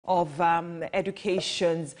of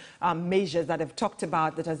education's measures that have talked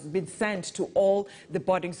about that has been sent to all the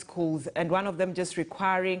boarding schools, and one of them just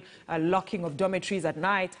requiring locking of dormitories at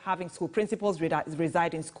night, having school principals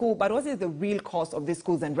reside in school. But what is the real cause of this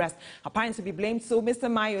schools unrest? Are parents to be blamed? So,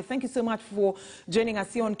 Mr. Maiyo, thank you so much for joining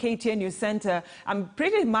us here on KTN News Center. I'm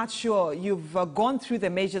pretty much sure you've gone through the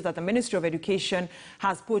measures that the Ministry of Education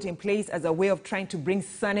has put in place as a way of trying to bring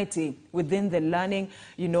sanity within the learning,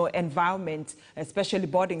 environment, especially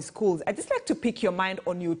boarding schools. I'd just like to pick your mind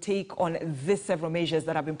on your take on these several measures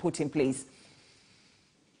that have been put in place.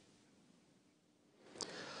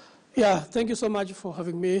 Yeah, thank you so much for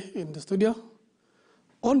having me in the studio.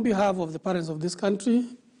 On behalf of the parents of this country,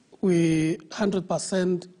 we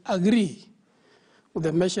 100% agree with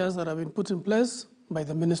the measures that have been put in place by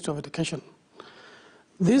the Ministry of Education.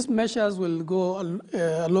 These measures will go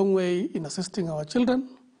a long way in assisting our children,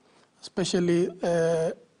 especially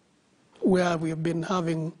where we have been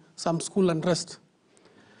having some school unrest.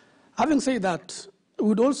 Having said that, we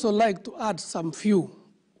would also like to add some few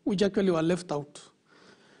which actually were left out.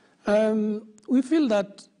 We feel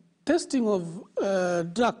that testing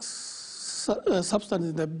of drugs, substance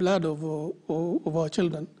in the blood of our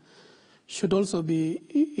children should also be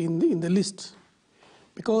in the list,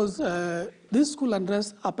 because this school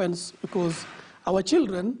unrest happens because our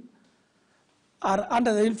children are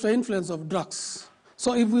under the influence of drugs.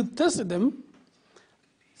 So if we tested them,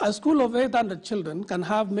 a school of 800 children can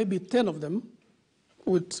have maybe 10 of them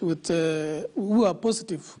who are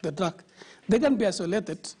positive to the drug. They can be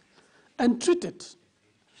isolated and treated,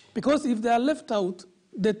 because if they are left out,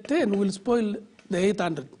 the 10 will spoil the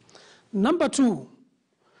 800. Number two,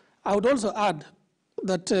 I would also add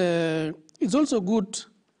that it's also good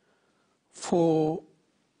for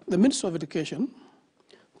the Ministry of Education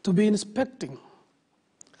to be inspecting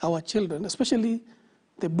our children, especially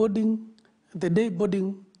the day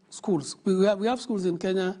boarding schools. We have schools in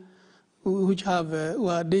Kenya which have who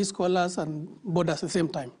are day scholars and boarders at the same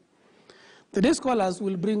time. The day scholars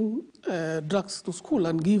will bring drugs to school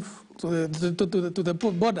and give to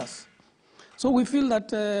the boarders. So we feel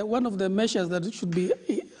that one of the measures that should be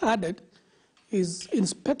added is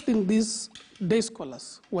inspecting these day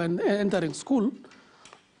scholars when entering school,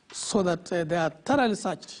 so that they are thoroughly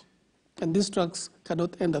searched and these drugs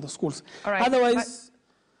cannot enter the schools. All right. Otherwise,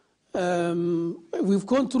 we've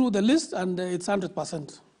gone through the list and it's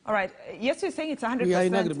 100%. All right. Yes, you're saying it's 100%. We are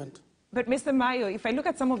in agreement. But Mr. Maiyo, if I look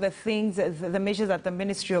at some of the things, the measures that the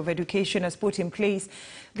Ministry of Education has put in place,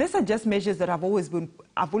 these are just measures that have always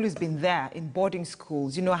been there in boarding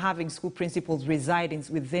schools. Having school principals residing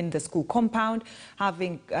within the school compound,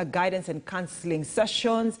 having guidance and counseling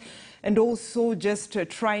sessions, and also just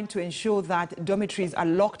trying to ensure that dormitories are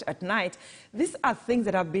locked at night. These are things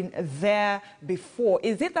that have been there before.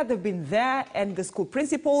 Is it that they've been there and the school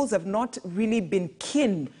principals have not really been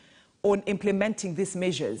keen on implementing these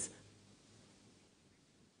measures?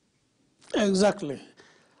 Exactly.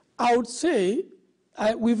 I would say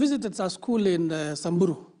we visited a school in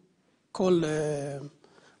Samburu called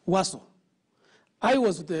Waso. I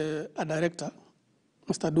was a director,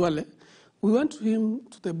 Mr. Duale. We went to him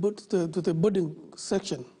to the boarding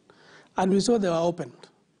section, and we saw they were opened.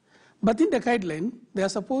 But in the guideline, they are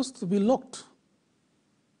supposed to be locked,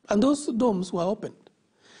 and those dorms were opened.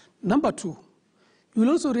 Number two, you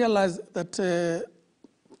will also realize that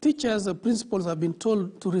teachers and principals have been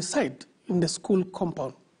told to reside in the school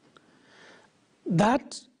compound.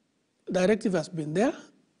 That directive has been there,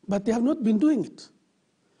 but they have not been doing it.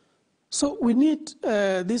 So we need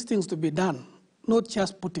these things to be done, not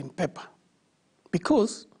just put in paper.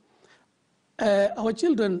 Because our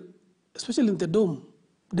children, especially in the dorm,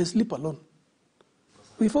 they sleep alone.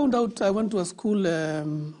 We found out, I went to a school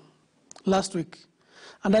last week,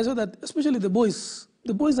 and I saw that especially the boys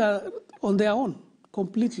are on their own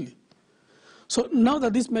completely. So now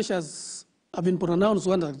that these measures have been pronounced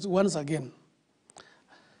once again,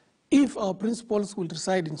 if our principals will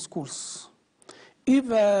reside in schools, if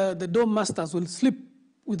the dorm masters will sleep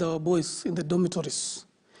with our boys in the dormitories,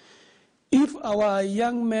 if our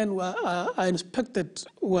young men are inspected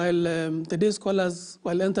while the day scholars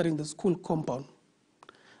while entering the school compound,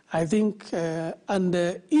 I think, and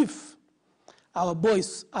if our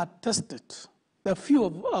boys are tested, there are few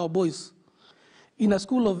of our boys in a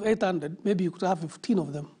school of 800, maybe you could have 15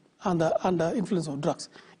 of them under influence of drugs.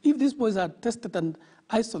 If these boys are tested and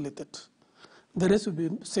isolated, the rest will be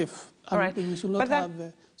safe. All right. We should not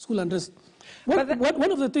have school unrest.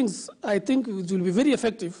 One of the things I think will be very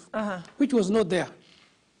effective, which was not there,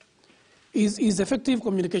 is effective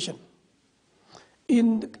communication.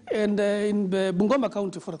 In Bungoma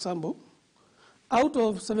County, for example, out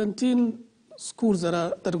of 17 schools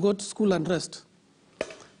that got school unrest,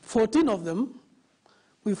 14 of them,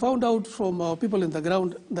 we found out from our people in the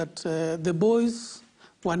ground that the boys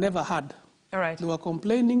were never heard. All right. They were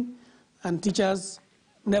complaining, and teachers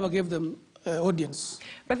never gave them audience.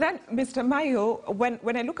 But then, Mr. Maiyo,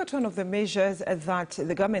 when I look at one of the measures that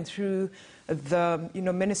the government through the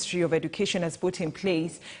Ministry of Education has put in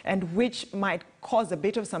place, and which might cause a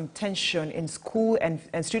bit of some tension in school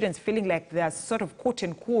and students feeling like they're sort of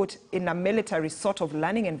quote-unquote in a military sort of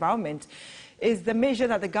learning environment, is the measure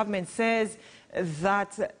that the government says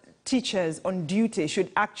that teachers on duty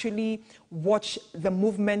should actually watch the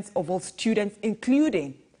movements of all students,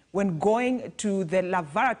 including when going to the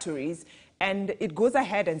laboratories, and it goes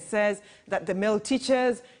ahead and says that the male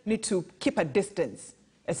teachers need to keep a distance,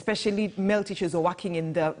 especially male teachers who are working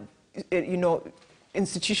in the,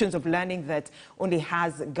 institutions of learning that only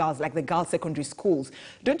has girls, like the girls' secondary schools.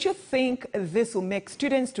 Don't you think this will make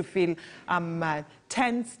students to feel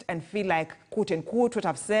tensed and feel like, quote unquote, what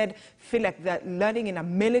I've said, feel like they're learning in a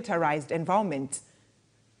militarized environment?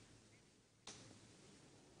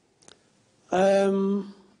 Through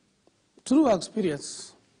our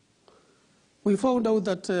experience, we found out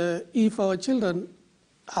that if our children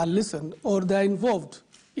are listened or they're involved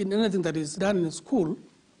in anything that is done in school,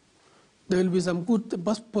 there will be some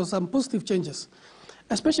some positive changes.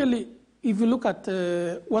 Especially if you look at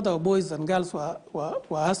what our boys and girls were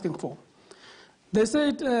asking for. They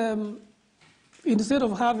said instead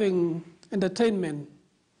of having entertainment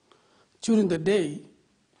during the day,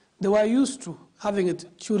 they were used to having it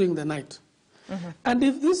during the night. Mm-hmm. And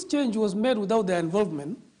if this change was made without their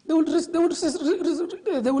involvement, they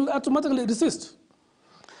will automatically resist.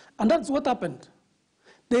 And that's what happened.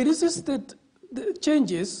 They resisted the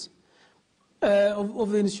changes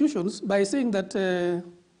of the institutions by saying that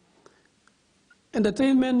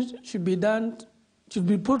entertainment should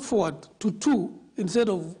be put forward to 2 instead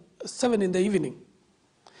of 7 in the evening.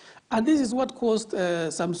 And this is what caused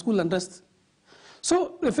some school unrest.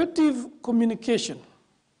 So effective communication,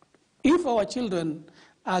 if our children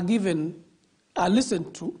are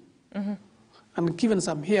listened to, mm-hmm. and given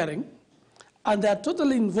some hearing, and they are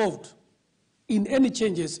totally involved in any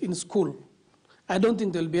changes in school, I don't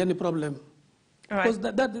think there will be any problem. Right. Because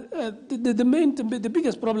the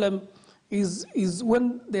biggest problem is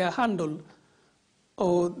when they are handled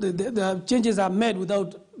or the changes are made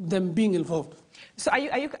without them being involved. So are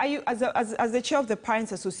you as the chair of the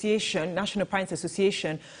Parents Association, National Parents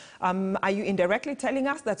Association, are you indirectly telling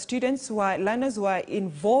us that learners who are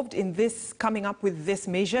involved in this, coming up with these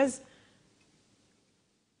measures?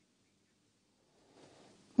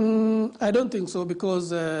 I don't think so, because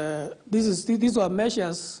these were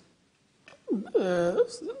measures they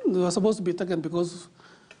were supposed to be taken because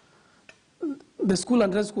the school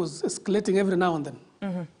unrest was escalating every now and then.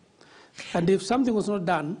 Mm-hmm. And if something was not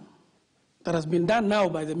done, that has been done now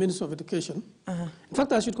by the Ministry of Education. Uh-huh. In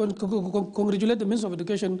fact, I should congratulate the Ministry of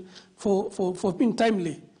Education for being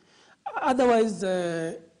timely. Otherwise,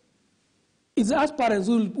 it's us parents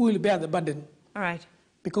who will bear the burden. All right.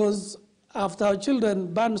 Because after our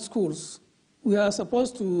children ban schools, we are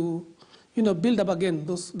supposed to, build up again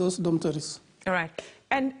those dormitories. All right.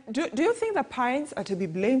 And do you think that parents are to be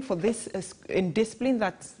blamed for this indiscipline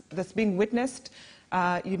that's being witnessed,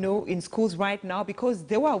 in schools right now? Because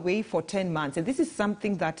they were away for 10 months. And this is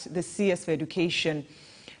something that the CS for Education,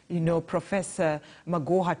 Professor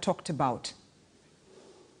Magoha talked about.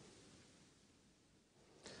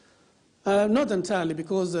 Not entirely,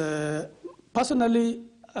 because personally,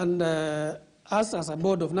 and us as a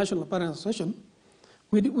board of National Parents Association,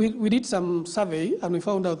 we did some survey, and we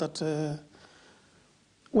found out that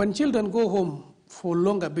when children go home for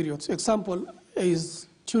longer periods, example is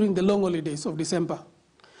during the long holidays of December,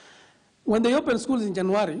 when they open schools in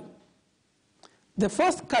January, the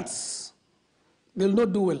first cuts, they will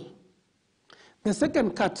not do well. The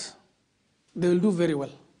second cut, they will do very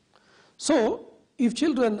well. So if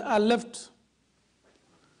children are left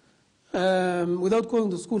without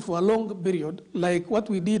going to school for a long period, like what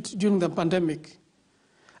we did during the pandemic,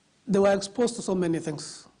 they were exposed to so many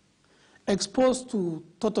things. Exposed to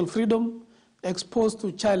total freedom, exposed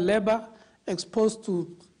to child labor, exposed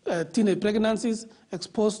to teenage pregnancies,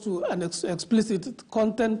 exposed to an explicit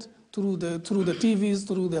content through the TVs,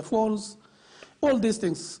 through their phones, all these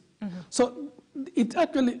things. Mm-hmm. So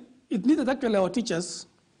it needed our teachers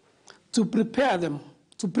to prepare them,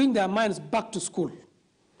 to bring their minds back to school,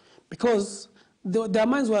 because their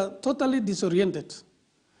minds were totally disoriented.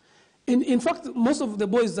 In fact, most of the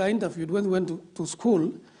boys I interviewed when we went to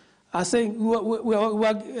school are saying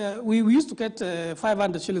we used to get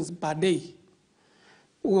 500 shillings per day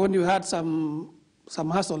when you had some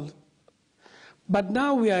hustle. But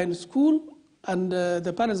now we are in school, and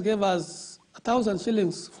the parents gave us 1,000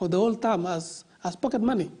 shillings for the whole term as pocket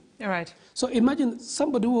money. All right. So imagine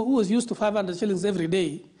somebody who was used to 500 shillings every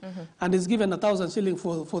day and is given 1,000 shillings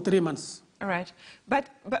for 3 months. All right. But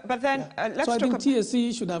then let's so I talk think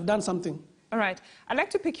TSC should have done something. All right. I'd like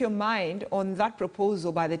to pick your mind on that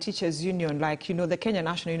proposal by the Teachers Union, like, you know, the Kenya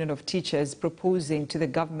National Union of Teachers proposing to the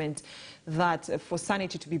government that for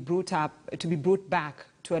sanity to be brought back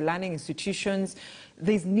to our learning institutions,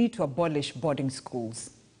 there's need to abolish boarding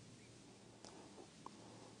schools.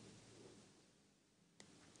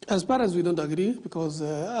 As parents, we don't agree, because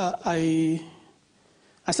I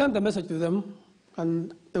sent a message to them,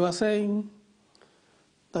 and they were saying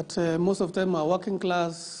that most of them are working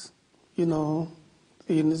class, you know,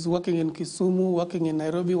 is working in Kisumu, working in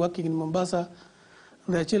Nairobi, working in Mombasa,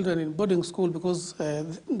 and their children in boarding school because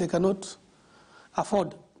they cannot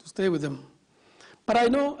afford to stay with them. But I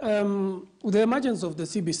know with the emergence of the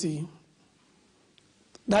CBC,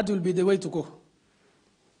 that will be the way to go.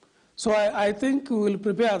 So I think we will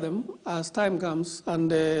prepare them as time comes,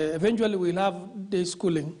 and eventually we'll have day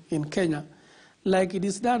schooling in Kenya, like it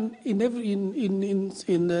is done in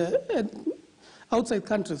outside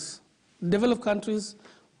countries. Developed countries,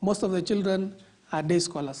 most of the children are day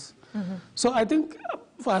scholars. So I think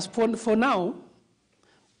for now,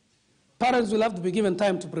 parents will have to be given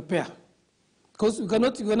time to prepare, because you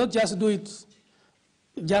cannot just do it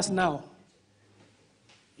just now.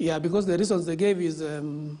 Yeah, because the reasons they gave is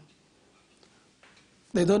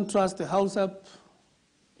they don't trust the house up.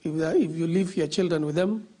 If you leave your children with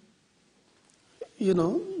them, you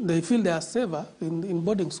know, they feel they are safer in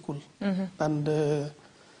boarding school. And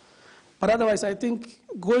but otherwise, I think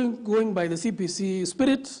going by the CPC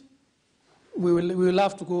spirit, we will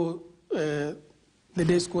have to go the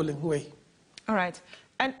day schooling way. All right.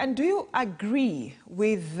 And do you agree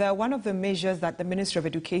with one of the measures that the Ministry of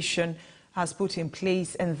Education has put in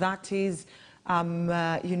place, and that is,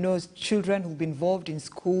 you know, children who've been involved in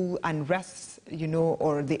school unrest, you know,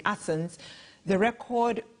 or the ASANs, the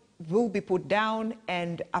record will be put down,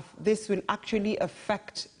 and this will actually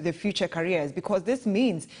affect the future careers, because this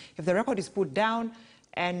means if the record is put down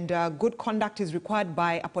and good conduct is required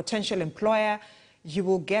by a potential employer, you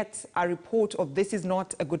will get a report of this is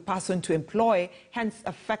not a good person to employ, hence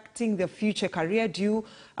affecting the future career. Do you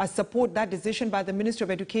support that decision by the Ministry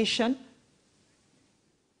of Education?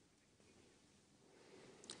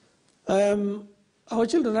 Our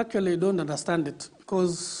children actually don't understand it,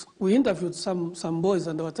 because we interviewed some boys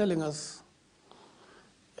and they were telling us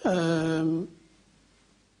a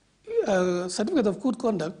certificate of good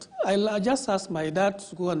conduct. I just asked my dad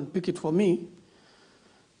to go and pick it for me.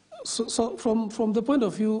 So from the point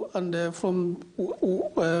of view and from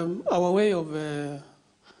our way of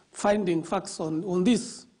finding facts on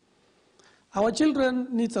this, our children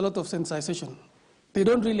need a lot of sensitization. They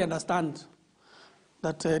don't really understand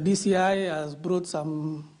that DCI has brought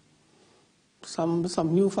some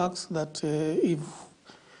new facts that if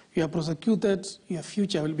you are prosecuted, your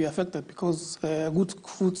future will be affected, because a good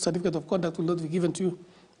food certificate of conduct will not be given to you.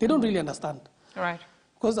 They don't really understand. All right.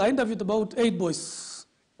 Because I interviewed about 8 boys.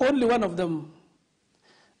 Only one of them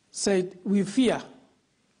said, we fear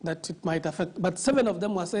that it might affect. But 7 of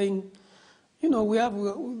them were saying, you know, we have,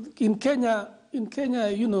 in Kenya,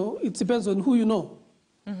 you know, it depends on who you know.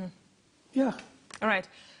 Yeah. All right.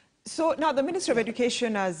 So now the Ministry of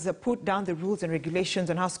Education has put down the rules and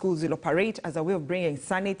regulations on how schools will operate as a way of bringing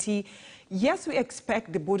sanity. Yes, we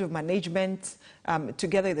expect the Board of Management,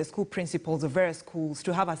 together with the school principals of various schools,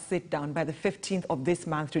 to have a sit-down by the 15th of this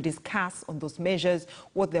month to discuss on those measures,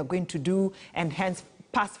 what they're going to do, and hence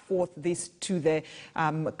pass forth this to the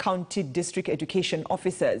county district education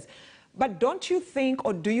officers. But don't you think,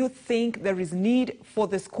 or do you think there is need for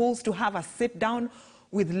the schools to have a sit-down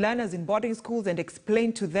with learners in boarding schools and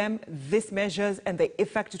explain to them these measures and the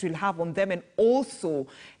effect it will have on them, and also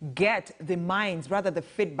get the minds, rather the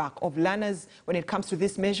feedback of learners when it comes to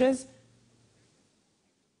these measures?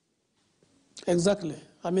 Exactly.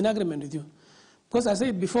 I'm in agreement with you. Because I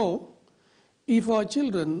said before, if our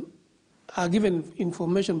children are given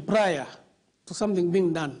information prior to something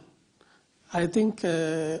being done, I think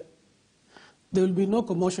there will be no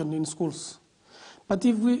commotion in schools. But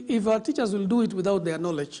if our teachers will do it without their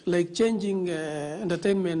knowledge, like changing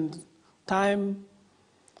entertainment time,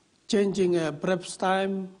 changing preps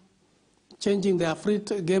time, changing their free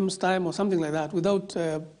games time or something like that, without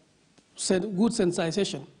good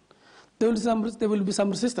sensitization, there will be some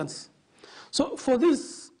resistance. So for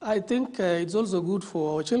this, I think it's also good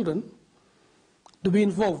for our children to be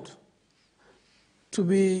involved, to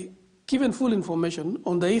be given full information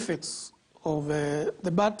on the effects of the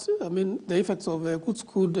effects of a good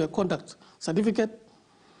school conduct certificate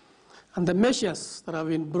and the measures that have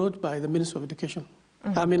been brought by the Ministry of Education.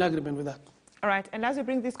 I'm in agreement with that. All right, and as we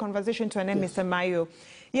bring this conversation to an end, Yes. Mr. Maiyo,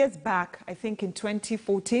 years back, I think in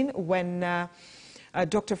 2014, when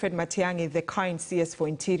Dr. Fred Matiang'i, the current CS for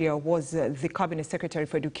Interior, was the Cabinet Secretary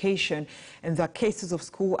for Education, and the cases of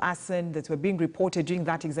school arson that were being reported during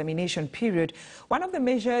that examination period, one of the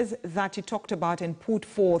measures that he talked about and put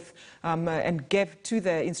forth and gave to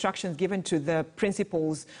the instructions given to the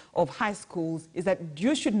principals of high schools is that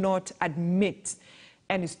you should not admit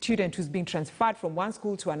any student who's being transferred from one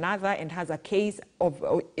school to another and has a case of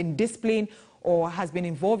indiscipline or has been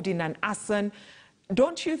involved in an arson.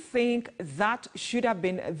 Don't you think that should have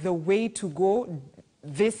been the way to go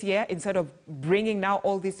this year instead of bringing now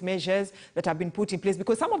all these measures that have been put in place?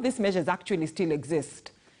 Because some of these measures actually still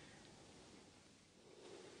exist.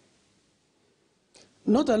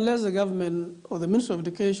 Not unless the government or the Ministry of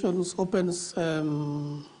Education opens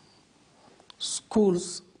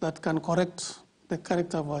schools that can correct the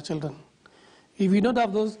character of our children. If we don't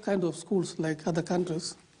have those kind of schools like other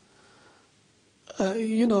countries,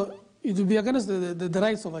 it will be against the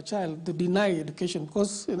rights of a child to deny education,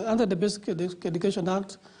 because under the Basic Education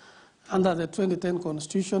Act, under the 2010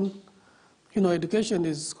 Constitution, education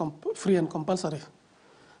is free and compulsory.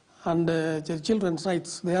 And the children's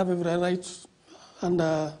rights, they have every right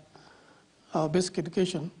under our basic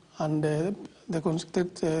education and the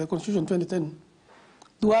Constitution 2010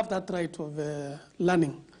 to have that right of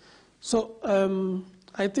learning. So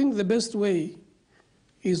I think the best way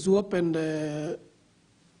is to open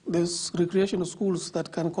these recreational schools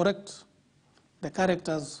that can correct the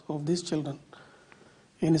characters of these children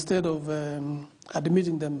instead of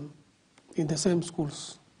admitting them in the same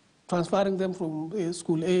schools, transferring them from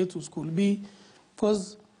school A to school B.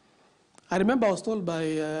 Because I remember I was told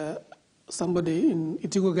by somebody in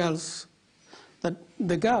Itigo Girls that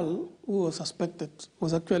the girl who was suspected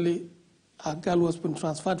was actually a girl who was been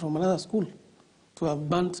transferred from another school to have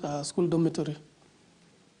burnt a school dormitory.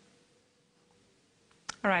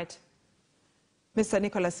 All right. Mr.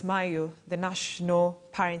 Nicholas Maiyo, the National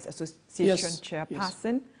Parents Association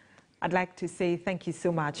chairperson, yes. I'd like to say thank you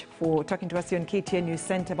so much for talking to us here on KTN News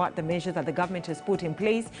Center about the measures that the government has put in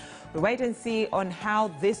place. We'll wait and see on how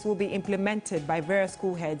this will be implemented by various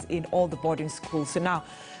school heads in all the boarding schools. So now,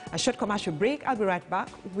 a short commercial break. I'll be right back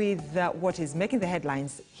with what is making the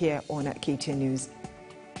headlines here on KTN News.